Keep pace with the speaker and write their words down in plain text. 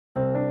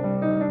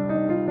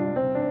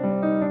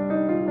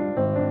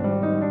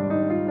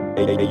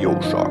Hey, yo,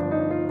 Shark,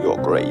 you're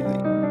crazy.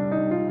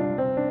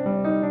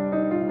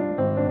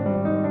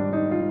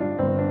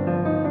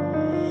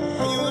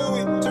 Hey, you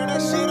Louie, turn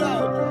that shit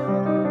up.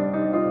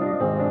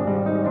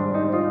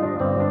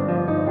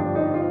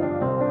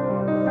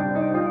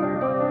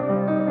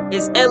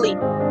 It's Ellie.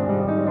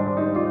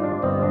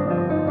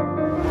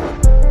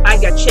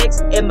 I got checks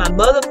in my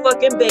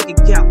motherfucking bank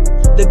account.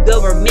 The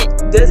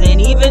government doesn't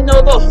even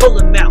know the whole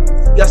amount.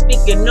 Y'all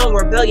speaking on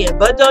rebellion,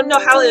 but don't know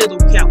how it'll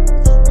count.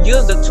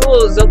 Use the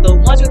tools of the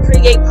ones who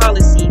create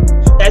policy.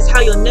 That's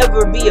how you'll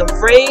never be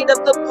afraid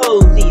of the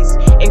police.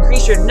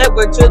 Increase your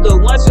network to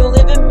the ones who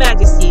live in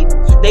majesty.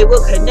 They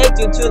will connect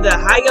you to the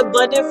high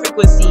abundant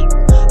frequency.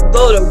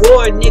 Go to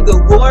war, nigga,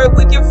 war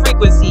with your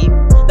frequency.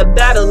 The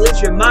battle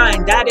is your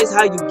mind, that is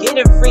how you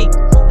get it free.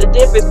 The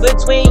difference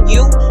between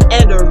you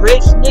and a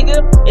rich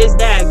nigga is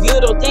that you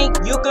don't think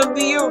you can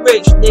be a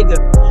rich nigga.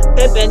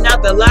 Pimping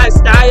out the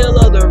lifestyle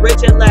of the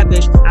rich and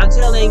lavish. I'm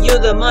telling you,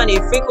 the money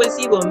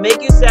frequency will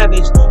make you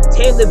savage.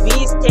 Tame the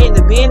beast, tame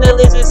the being that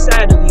lives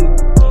inside of you.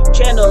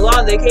 Channel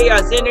all the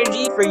chaos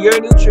energy for your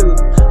new truth.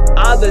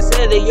 Others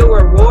said that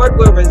your reward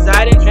will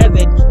reside in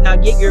heaven. Now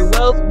get your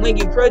wealth when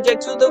you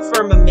project to the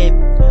firmament.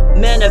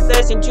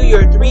 Manifest into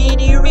your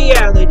 3D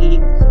reality.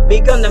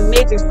 Become the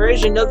matrix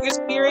version of your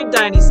spirit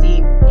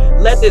dynasty.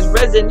 Let this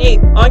resonate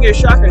on your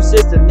chakra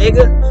system,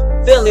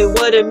 nigga. Feeling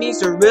what it means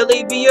to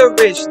really be a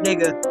rich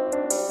nigga.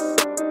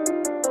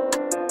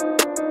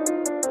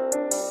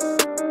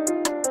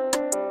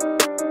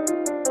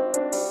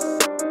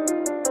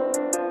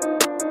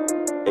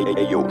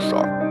 Hey, yo,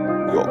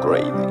 Shark, you're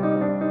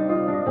crazy.